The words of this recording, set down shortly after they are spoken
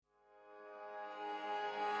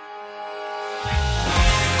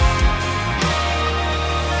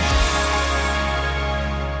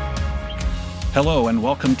Hello and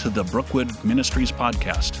welcome to the Brookwood Ministries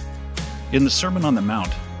podcast. In the Sermon on the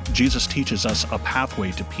Mount, Jesus teaches us a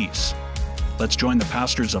pathway to peace. Let's join the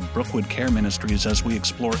pastors of Brookwood Care Ministries as we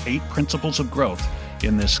explore 8 principles of growth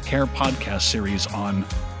in this Care podcast series on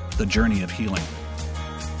the journey of healing.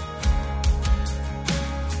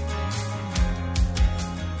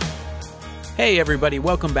 Hey everybody,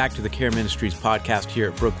 welcome back to the Care Ministries podcast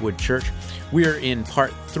here at Brookwood Church. We're in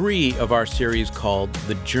part 3 of our series called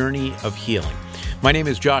The Journey of Healing. My name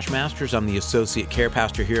is Josh Masters. I'm the Associate Care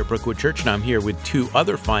Pastor here at Brookwood Church, and I'm here with 2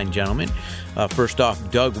 other fine gentlemen. First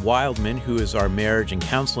off, Doug Wildman, who is our Marriage and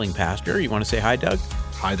Counseling Pastor. You want to say hi, Doug?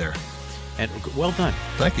 Hi there. And well done.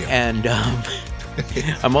 Thank you. And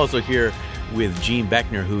I'm also here with Gene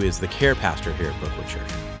Beckner, who is the Care Pastor here at Brookwood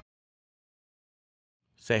Church.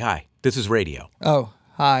 Say hi. This is radio. Oh,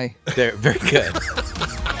 hi. There, very good.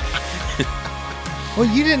 Well,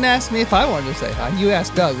 you didn't ask me if I wanted to say hi. You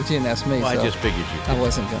asked Doug, but you didn't ask me. Well, so I just figured you did. I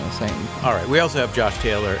wasn't going to say anything. All right. We also have Josh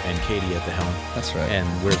Taylor and Katie at the helm. That's right. And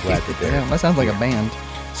we're glad that they're Yeah, that sounds like a band.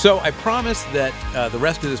 So I promise that the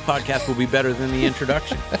rest of this podcast will be better than the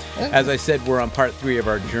introduction. As I said, we're on part 3 of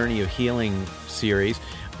our Journey of Healing series,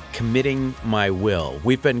 Committing My Will.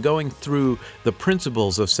 We've been going through the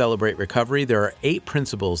principles of Celebrate Recovery. There are 8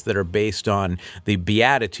 principles that are based on the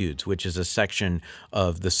Beatitudes, which is a section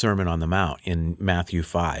of the Sermon on the Mount in Matthew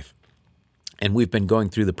 5. And we've been going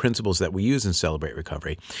through the principles that we use in Celebrate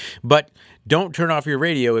Recovery. But don't turn off your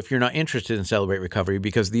radio if you're not interested in Celebrate Recovery,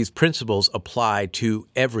 because these principles apply to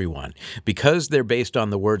everyone. Because they're based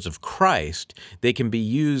on the words of Christ, they can be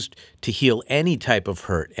used to heal any type of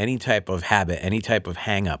hurt, any type of habit, any type of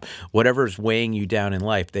hang-up. Whatever's weighing you down in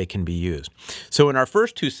life, they can be used. So in our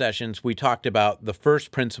first 2 sessions, we talked about the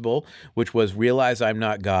first principle, which was realize I'm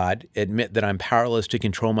not God, admit that I'm powerless to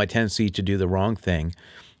control my tendency to do the wrong thing,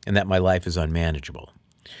 and that my life is unmanageable.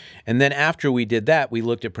 And then after we did that, we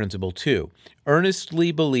looked at principle 2.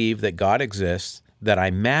 Earnestly believe that God exists, that I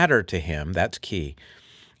matter to him, that's key,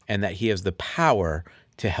 and that he has the power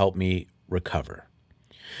to help me recover.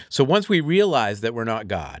 So once we realize that we're not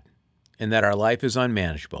God and that our life is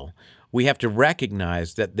unmanageable, we have to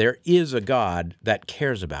recognize that there is a God that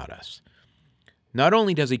cares about us. Not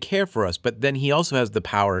only does he care for us, but then he also has the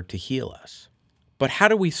power to heal us. But how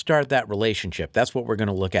do we start that relationship? That's what we're going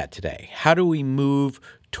to look at today. How do we move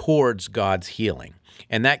towards God's healing?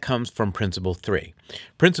 And that comes from principle 3.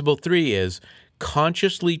 Principle 3 is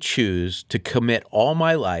consciously choose to commit all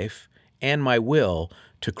my life and my will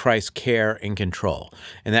to Christ's care and control.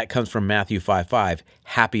 And that comes from Matthew 5:5,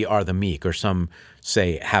 happy are the meek, or some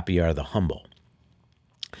say happy are the humble.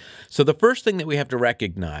 So the first thing that we have to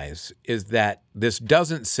recognize is that this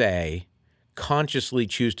doesn't say consciously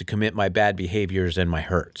choose to commit my bad behaviors and my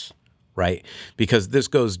hurts, right? Because this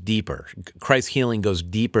goes deeper. Christ's healing goes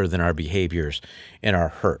deeper than our behaviors and our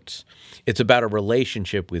hurts. It's about a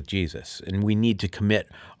relationship with Jesus, and we need to commit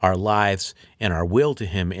our lives and our will to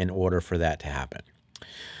him in order for that to happen.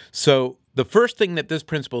 So the first thing that this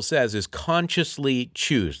principle says is consciously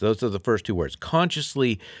choose. Those are the first 2 words.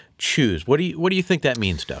 Consciously choose. What do you think that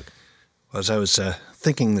means, Doug? As I was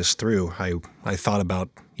thinking this through, I thought about,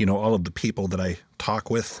 all of the people that I talk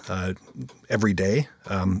with every day,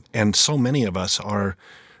 and so many of us are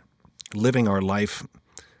living our life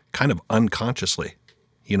kind of unconsciously.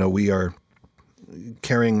 We are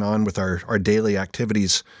carrying on with our daily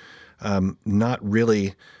activities, not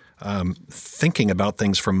really thinking about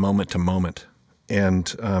things from moment to moment,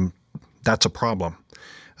 and that's a problem.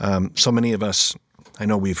 So many of us, I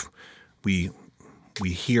know we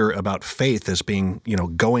hear about faith as being,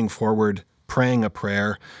 going forward, praying a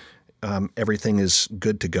prayer, everything is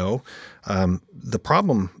good to go. The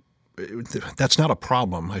problem, that's not a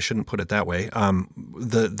problem. I shouldn't put it that way.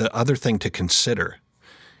 The other thing to consider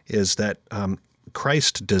is that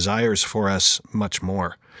Christ desires for us much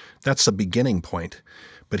more. That's the beginning point.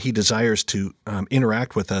 But he desires to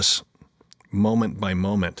interact with us moment by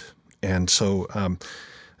moment. And so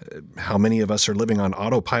how many of us are living on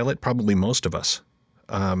autopilot? Probably most of us.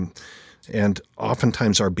 And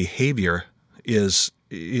oftentimes our behavior is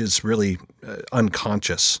really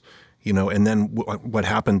unconscious, and then what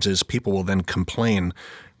happens is people will then complain,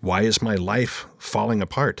 why is my life falling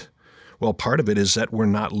apart? Well, part of it is that we're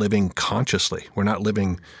not living consciously. We're not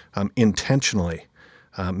living intentionally,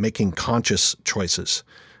 making conscious choices,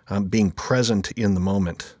 being present in the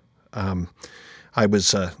moment. I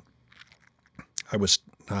was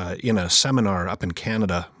in a seminar up in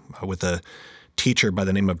Canada with a teacher by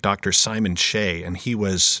the name of Dr. Simon Shea, and he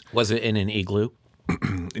was... Was it in an igloo?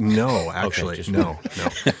 No, actually, okay, no.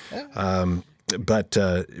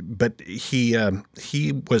 But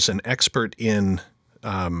he was an expert in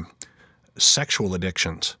sexual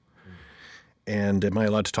addictions. And am I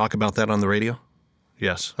allowed to talk about that on the radio?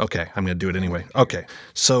 Yes. Okay. I'm going to do it anyway. Okay.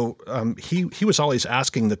 So he was always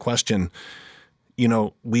asking the question,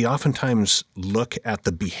 we oftentimes look at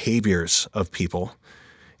the behaviors of people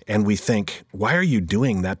and we think, why are you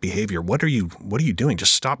doing that behavior? What are you doing?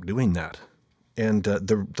 Just stop doing that. And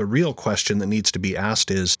the real question that needs to be asked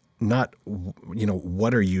is not,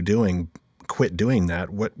 what are you doing? Quit doing that.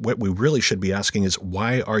 What we really should be asking is,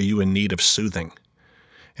 why are you in need of soothing?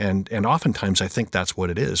 And oftentimes I think that's what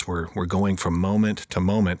it is. We're going from moment to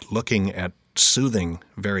moment, looking at soothing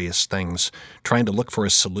various things, trying to look for a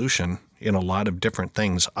solution in a lot of different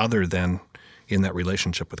things other than in that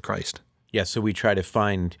relationship with Christ. Yeah, so we try to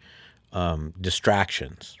find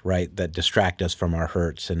distractions, right, that distract us from our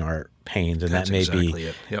hurts and our pains, and That's that may exactly be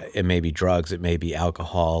it. Yep. It may be drugs, it may be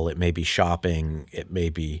alcohol, it may be shopping, it may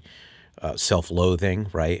be self-loathing,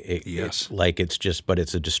 right? Yes. But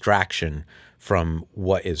it's a distraction from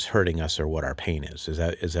what is hurting us or what our pain is. Is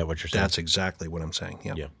that what you're saying? That's exactly what I'm saying.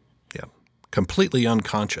 Yeah. Yeah. Yeah. Completely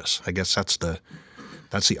unconscious. I guess that's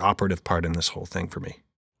the operative part in this whole thing for me.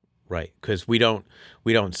 Right, because we don't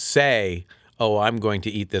say, "Oh, I'm going to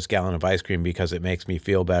eat this gallon of ice cream because it makes me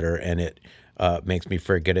feel better and it makes me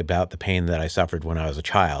forget about the pain that I suffered when I was a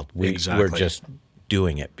child." We're just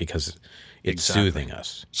doing it because it's soothing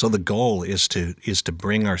us. So the goal is to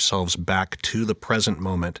bring ourselves back to the present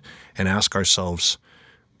moment and ask ourselves,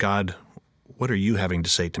 God, what are you having to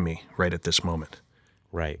say to me right at this moment?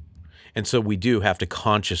 Right. And so we do have to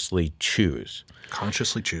consciously choose.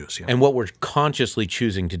 Consciously choose, yeah. And what we're consciously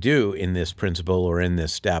choosing to do in this principle or in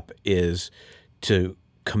this step is to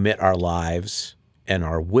commit our lives and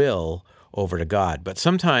our will over to God. But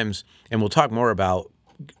sometimes, and we'll talk more about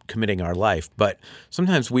committing our life, but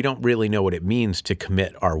sometimes we don't really know what it means to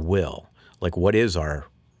commit our will. Like, what is our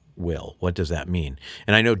will? What does that mean?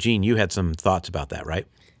 And I know, Gene, you had some thoughts about that, right?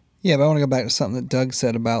 Yeah, but I want to go back to something that Doug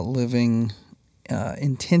said about living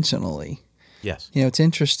intentionally. Yes. It's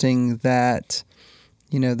interesting that,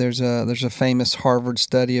 there's a famous Harvard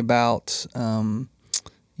study about,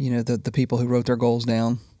 the people who wrote their goals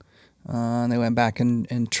down. And they went back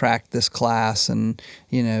and tracked this class, and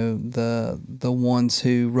the ones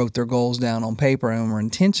who wrote their goals down on paper and were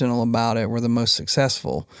intentional about it were the most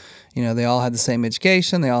successful. They all had the same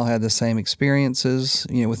education, they all had the same experiences,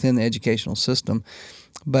 within the educational system,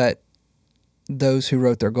 but those who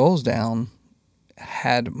wrote their goals down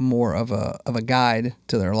had more of a guide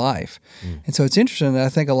to their life. And so it's interesting that I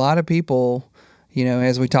think a lot of people,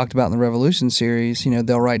 as we talked about in the Revolution series,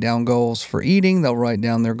 they'll write down goals for eating, they'll write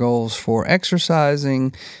down their goals for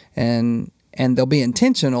exercising, and they'll be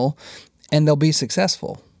intentional, and they'll be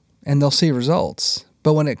successful, and they'll see results.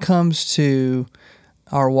 But when it comes to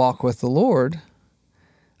our walk with the Lord,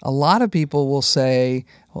 a lot of people will say,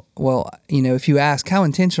 well, if you ask, how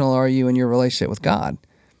intentional are you in your relationship with God?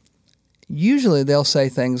 Usually they'll say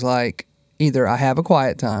things like, either I have a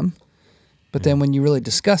quiet time, but then when you really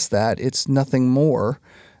discuss that, it's nothing more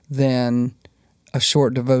than a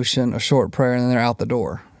short devotion, a short prayer, and then they're out the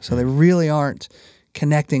door. So they really aren't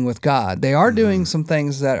connecting with God. They are doing some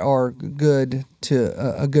things that are good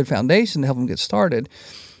to a good foundation to help them get started.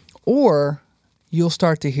 Or you'll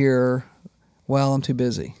start to hear, well, I'm too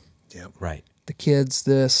busy. Yeah. Right. The kids,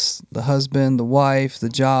 this, the husband, the wife, the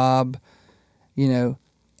job,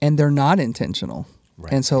 and they're not intentional.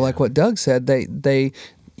 Right. And so like what Doug said, they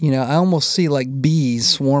I almost see like bees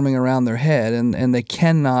swarming around their head, and they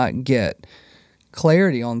cannot get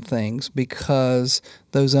clarity on things because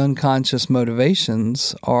those unconscious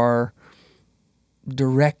motivations are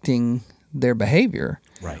directing their behavior.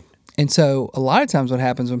 Right. And so a lot of times what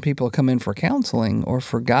happens when people come in for counseling or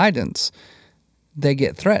for guidance, they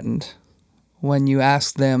get threatened when you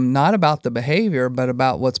ask them not about the behavior, but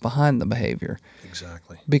about what's behind the behavior.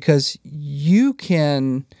 Exactly. Because you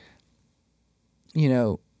can,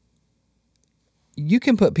 you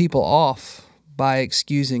can put people off by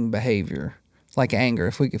excusing behavior, like anger.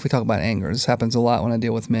 If we talk about anger, this happens a lot when I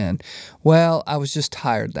deal with men. Well, I was just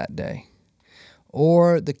tired that day.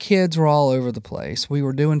 Or the kids were all over the place. We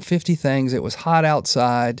were doing 50 things. It was hot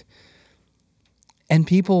outside. And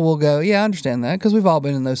people will go, yeah, I understand that, because we've all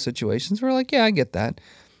been in those situations. We're like, yeah, I get that.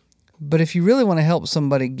 But if you really want to help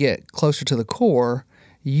somebody get closer to the core,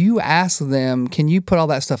 you ask them, can you put all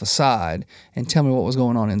that stuff aside and tell me what was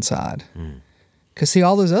going on inside? Because, see,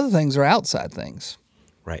 all those other things are outside things.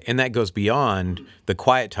 Right. And that goes beyond the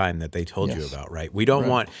quiet time that they told you about, right? We don't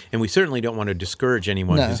want, and we certainly don't want to discourage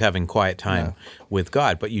anyone who's having quiet time with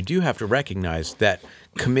God, but you do have to recognize that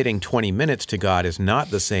committing 20 minutes to God is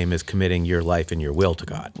not the same as committing your life and your will to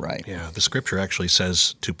God. Right. Yeah, the scripture actually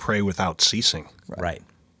says to pray without ceasing. Right.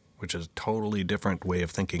 which is a totally different way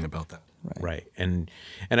of thinking about that. Right. And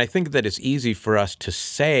I think that it's easy for us to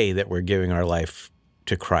say that we're giving our life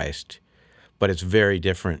to Christ, but it's very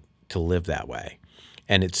different to live that way.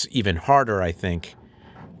 And it's even harder, I think,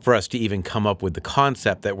 for us to even come up with the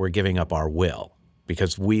concept that we're giving up our will,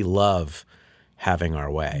 because we love having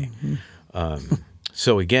our way.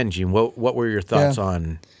 So again, Gene, what were your thoughts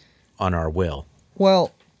on our will?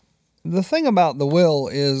 Well, the thing about the will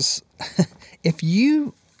is if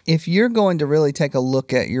you're going to really take a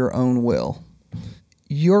look at your own will,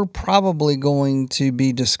 you're probably going to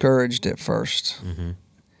be discouraged at first,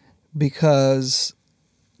 because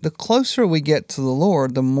the closer we get to the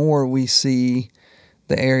Lord, the more we see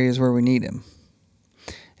the areas where we need Him.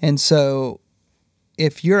 And so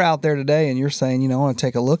if you're out there today and you're saying, I want to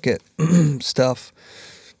take a look at stuff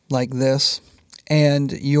like this,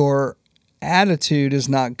 and your attitude is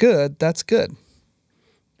not good, that's good.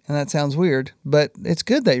 And that sounds weird, but it's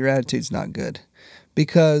good that your attitude's not good,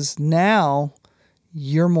 because now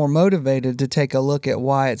you're more motivated to take a look at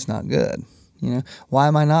why it's not good. Why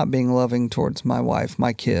am I not being loving towards my wife,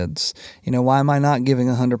 my kids? Why am I not giving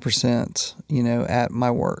 100%, at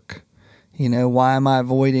my work? Why am I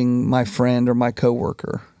avoiding my friend or my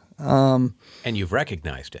coworker? And you've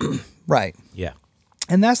recognized it. Right. Yeah.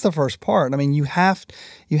 And that's the first part. I mean, you have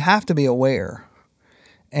to be aware.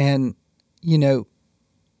 And,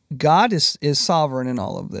 God is sovereign in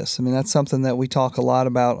all of this. I mean, that's something that we talk a lot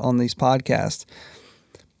about on these podcasts.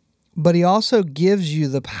 But He also gives you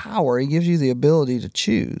the power. He gives you the ability to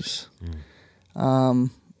choose. In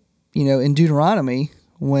Deuteronomy,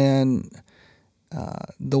 when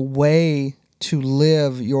the way to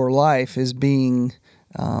live your life is being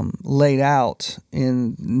laid out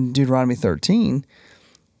in Deuteronomy 13,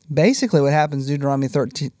 basically what happens in Deuteronomy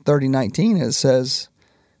 30:19 is it says,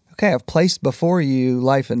 okay, I've placed before you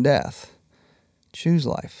life and death. Choose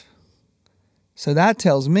life. So that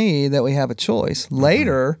tells me that we have a choice.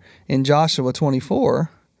 Later in Joshua 24,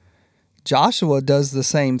 Joshua does the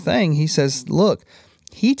same thing. He says, look,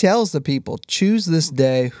 he tells the people, choose this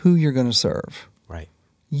day who you're going to serve. Right.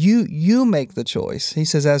 You make the choice. He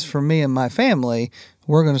says, as for me and my family,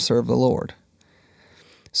 we're going to serve the Lord.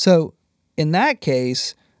 So in that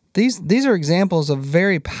case, these are examples of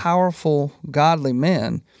very powerful, godly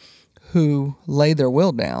men who laid their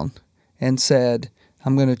will down and said,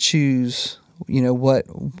 I'm going to choose,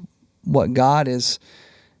 what God is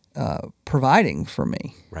providing for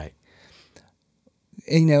me. Right.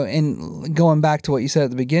 And going back to what you said at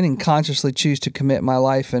the beginning, consciously choose to commit my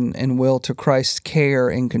life and will to Christ's care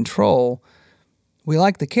and control. We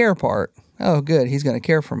like the care part. Oh, good, He's going to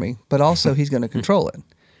care for me, but also He's going to control it.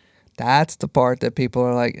 That's the part that people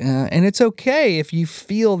are like, and it's okay if you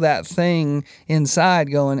feel that thing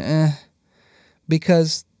inside going,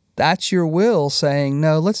 because that's your will saying,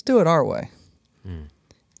 no, let's do it our way.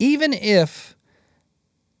 Even if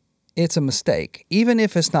it's a mistake, even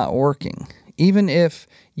if it's not working, even if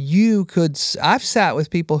I've sat with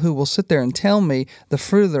people who will sit there and tell me the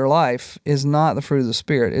fruit of their life is not the fruit of the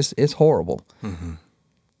Spirit. It's horrible.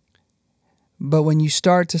 But when you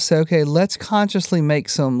start to say, okay, let's intentionally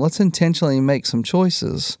make some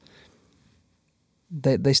choices,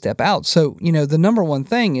 they step out. So, the number one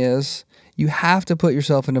thing is you have to put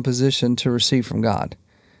yourself in a position to receive from God.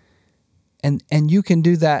 And you can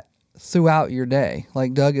do that throughout your day.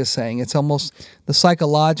 Like Doug is saying, it's almost the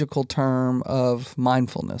psychological term of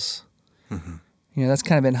mindfulness. That's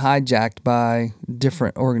kind of been hijacked by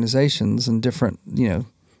different organizations and different,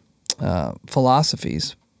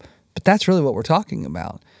 philosophies. But that's really what we're talking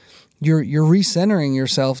about. You're recentering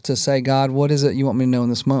yourself to say, God, what is it you want me to know in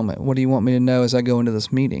this moment? What do you want me to know as I go into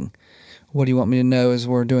this meeting? What do you want me to know as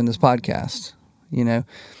we're doing this podcast?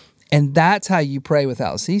 And that's how you pray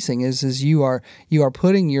without ceasing is you are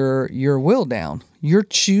putting your will down. You're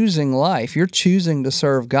choosing life. You're choosing to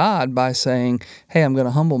serve God by saying, hey, I'm going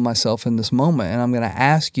to humble myself in this moment, and I'm going to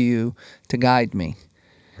ask you to guide me,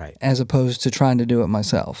 right, as opposed to trying to do it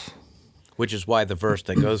myself. Which is why the verse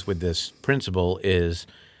that goes with this principle is,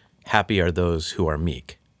 happy are those who are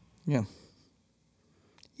meek. Yeah.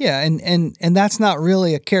 Yeah, and that's not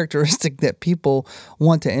really a characteristic that people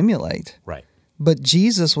want to emulate. Right. But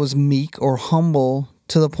Jesus was meek or humble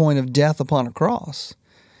to the point of death upon a cross.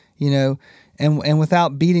 And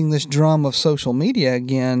without beating this drum of social media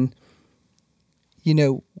again,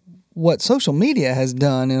 what social media has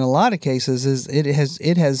done in a lot of cases is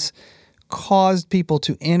it has caused people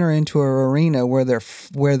to enter into an arena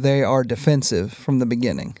where they are defensive from the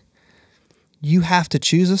beginning. You have to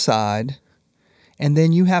choose a side, and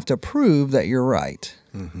then you have to prove that you're right.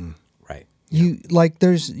 Mm-hmm. Right. You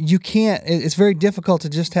can't. It's very difficult to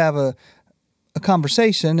just have a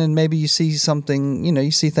conversation and maybe you see something,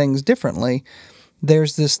 you see things differently,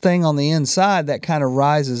 there's this thing on the inside that kind of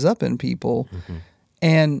rises up in people. Mm-hmm.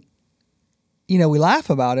 And, we laugh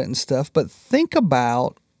about it and stuff, but think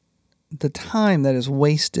about the time that is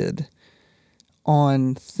wasted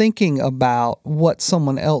on thinking about what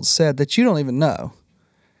someone else said that you don't even know.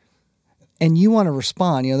 And you want to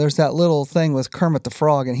respond. There's that little thing with Kermit the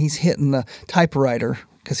Frog, and he's hitting the typewriter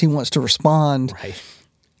because he wants to respond. Right.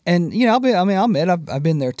 And, I'll admit I've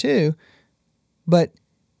been there too. But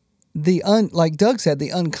like Doug said,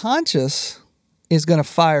 the unconscious is going to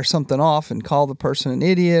fire something off and call the person an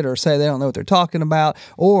idiot or say they don't know what they're talking about.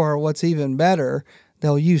 Or what's even better,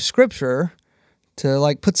 they'll use scripture to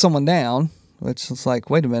like put someone down, which is like,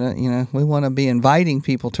 wait a minute, we want to be inviting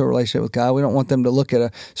people to a relationship with God. We don't want them to look at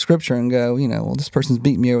a scripture and go, well, this person's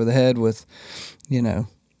beating me over the head with,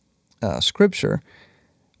 scripture.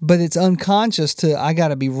 But it's unconscious I got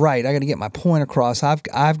to be right. I got to get my point across.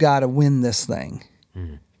 I've got to win this thing.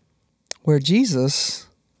 Mm. Where Jesus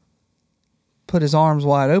put his arms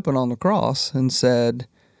wide open on the cross and said,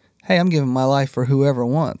 hey, I'm giving my life for whoever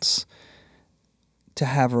wants to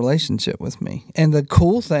have a relationship with me. And the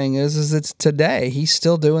cool thing is it's today. He's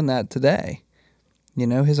still doing that today.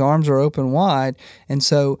 His arms are open wide. And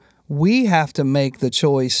so we have to make the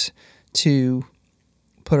choice to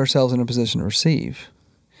put ourselves in a position to receive.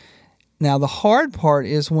 Now, the hard part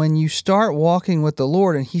is when you start walking with the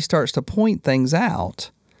Lord and he starts to point things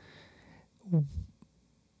out,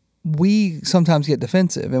 we sometimes get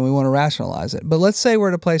defensive and we want to rationalize it. But let's say we're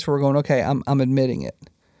at a place where we're going, okay, I'm admitting it.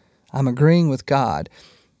 I'm agreeing with God.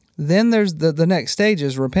 Then there's the next stage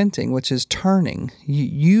is repenting, which is turning.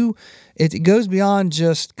 It goes beyond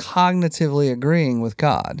just cognitively agreeing with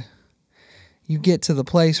God. You get to the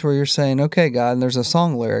place where you're saying, okay, God, and there's a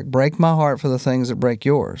song lyric, break my heart for the things that break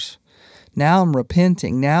yours. Now I'm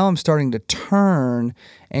repenting. Now I'm starting to turn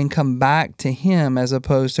and come back to him as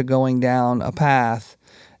opposed to going down a path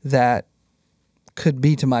that could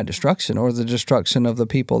be to my destruction or the destruction of the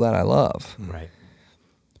people that I love. Right.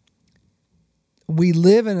 We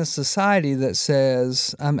live in a society that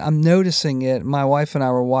says, I'm noticing it. My wife and I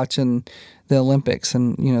were watching the Olympics,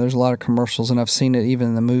 and there's a lot of commercials, and I've seen it even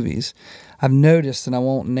in the movies. I've noticed, and I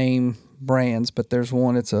won't name brands, but there's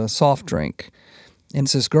one, it's a soft drink. And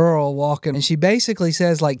it's this girl walking, and she basically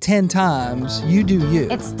says like 10 times, you do you.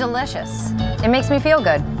 It's delicious. It makes me feel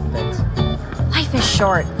good. Thanks. Life is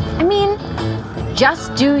short.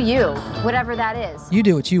 Just do you, whatever that is. You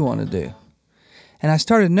do what you want to do. And I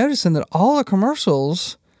started noticing that all the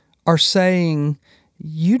commercials are saying,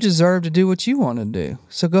 you deserve to do what you want to do,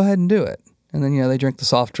 so go ahead and do it. And then, they drink the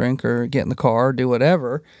soft drink or get in the car or do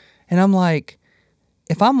whatever. And I'm like,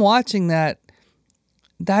 if I'm watching that,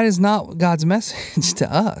 that is not God's message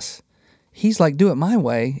to us. He's like, do it my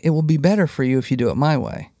way. It will be better for you if you do it my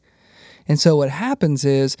way. And so what happens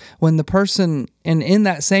is when the person, and in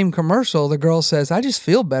that same commercial, the girl says, I just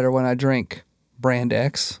feel better when I drink brand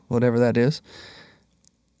X, whatever that is.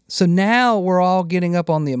 So now we're all getting up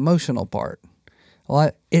on the emotional part.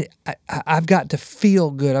 Well, I've got to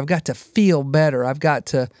feel good. I've got to feel better.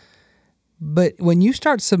 But when you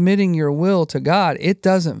start submitting your will to God, it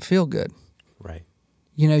doesn't feel good. Right.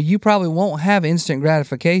 You probably won't have instant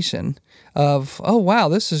gratification of, oh, wow,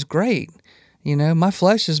 this is great. My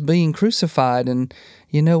flesh is being crucified, and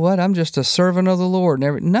you know what? I'm just a servant of the Lord.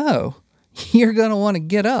 No, you're going to want to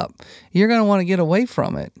get up. You're going to want to get away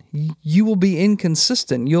from it. You will be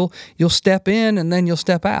inconsistent. You'll step in, and then you'll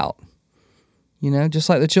step out. Just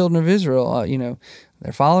like the children of Israel,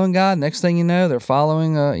 they're following God. Next thing you know, they're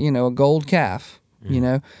following a gold calf,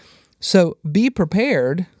 So be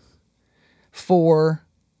prepared for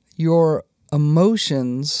your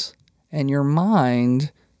emotions and your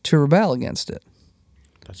mind to rebel against it.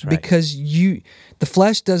 That's right. Because the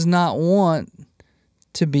flesh does not want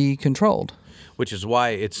to be controlled. Which is why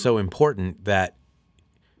it's so important that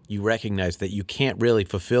you recognize that you can't really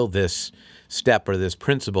fulfill this step or this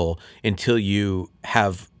principle until you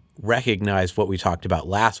have recognized what we talked about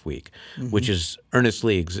last week, which is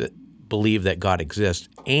earnestly believe that God exists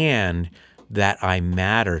and that I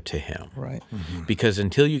matter to him. Right. Mm-hmm. Because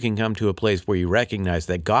until you can come to a place where you recognize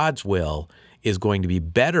that God's will is going to be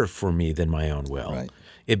better for me than my own will, right,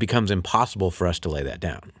 it becomes impossible for us to lay that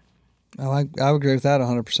down. I agree with that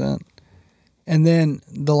 100%. And then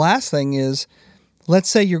the last thing is, let's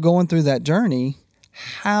say you're going through that journey,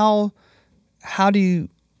 how do you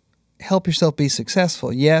help yourself be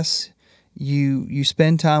successful? Yes, you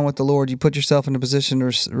spend time with the Lord, you put yourself in a position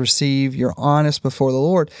to receive, you're honest before the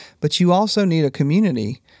Lord, but you also need a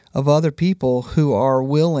community of other people who are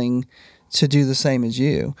willing to do the same as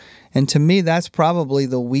you. And to me, that's probably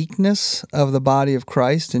the weakness of the body of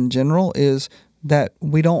Christ in general, is that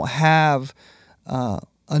we don't have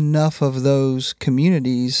enough of those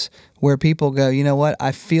communities where people go, you know what,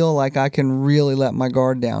 I feel like I can really let my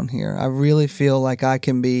guard down here. I really feel like I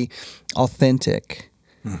can be authentic.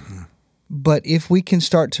 Mm-hmm. But if we can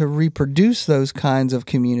start to reproduce those kinds of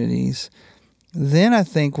communities, then I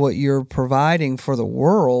think what you're providing for the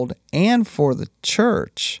world and for the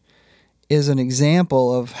church is an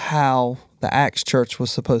example of how the Acts church was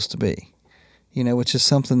supposed to be, which is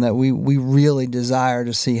something that we really desire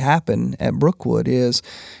to see happen at Brookwood is,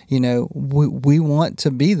 we want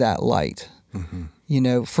to be that light,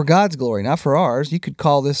 for God's glory, not for ours. You could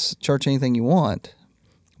call this church anything you want,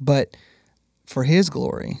 but for His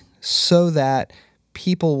glory, so that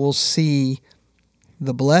people will see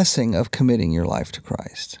the blessing of committing your life to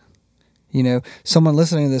Christ. Someone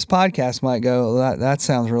listening to this podcast might go, that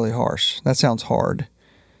sounds really harsh. That sounds hard.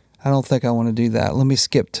 I don't think I want to do that. Let me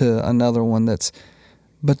skip to another one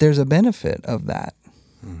but there's a benefit of that.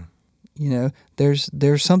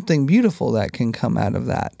 There's something beautiful that can come out of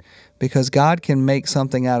that, because God can make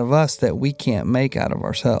something out of us that we can't make out of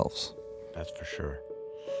ourselves. That's for sure.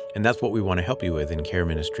 And that's what we want to help you with in Care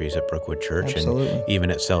Ministries at Brookwood Church. Absolutely. And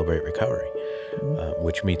even at Celebrate Recovery,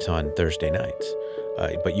 which meets on Thursday nights.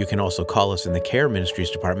 But you can also call us in the Care Ministries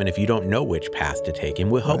department if you don't know which path to take,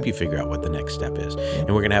 and we'll help you figure out what the next step is. And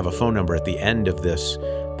we're going to have a phone number at the end of this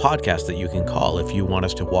podcast that you can call if you want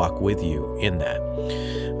us to walk with you in that.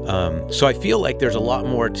 So I feel like there's a lot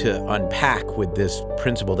more to unpack with this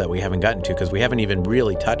principle that we haven't gotten to, because we haven't even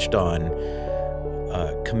really touched on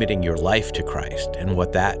committing your life to Christ and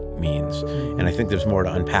what that means. And I think there's more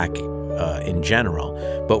to unpack in general,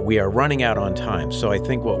 but we are running out on time. So I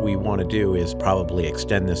think what we want to do is probably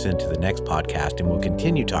extend this into the next podcast, and we'll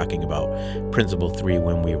continue talking about Principle 3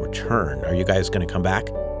 when we return. Are you guys going to come back?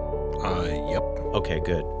 Yep. Okay,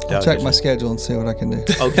 good. I'll check my schedule and see what I can do.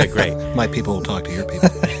 Okay, great. My people will talk to your people.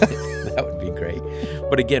 That would be great.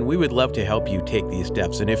 But again, we would love to help you take these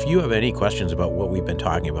steps. And if you have any questions about what we've been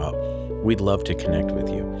talking about, we'd love to connect with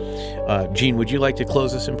you. Gene, would you like to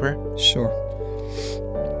close us in prayer? Sure.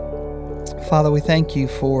 Father, we thank you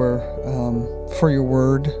for your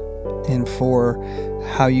word and for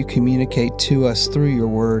how you communicate to us through your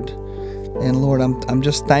word. And Lord, I'm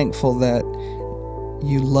just thankful that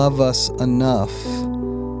you love us enough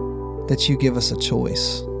that you give us a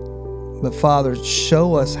choice. But Father,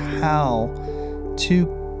 show us how to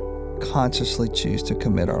consciously choose to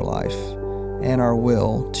commit our life and our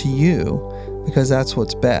will to you, because that's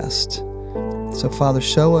what's best. So Father,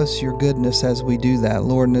 show us your goodness as we do that,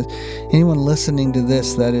 Lord. And anyone listening to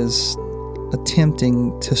this that is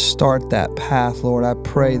attempting to start that path, Lord, I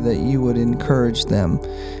pray that you would encourage them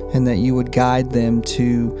and that you would guide them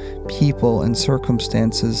to people and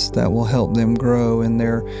circumstances that will help them grow in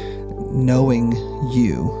their knowing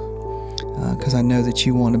you, because I know that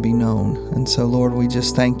you want to be known. And so, Lord, we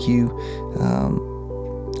just thank you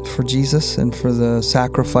for Jesus and for the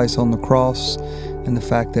sacrifice on the cross and the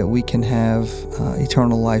fact that we can have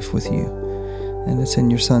eternal life with you. And it's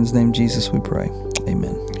in your Son's name, Jesus, we pray.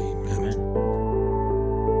 Amen.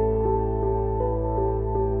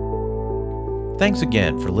 Thanks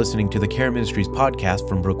again for listening to the Care Ministries podcast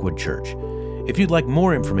from Brookwood Church. If you'd like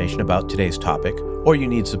more information about today's topic, or you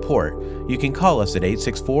need support, you can call us at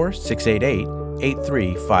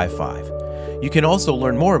 864-688-8355. You can also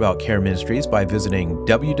learn more about Care Ministries by visiting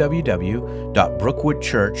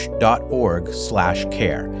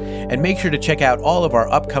www.brookwoodchurch.org/care. And make sure to check out all of our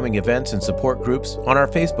upcoming events and support groups on our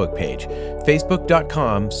Facebook page,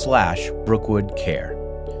 facebook.com/BrookwoodCare.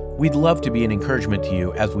 We'd love to be an encouragement to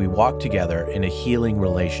you as we walk together in a healing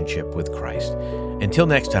relationship with Christ. Until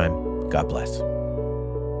next time, God bless.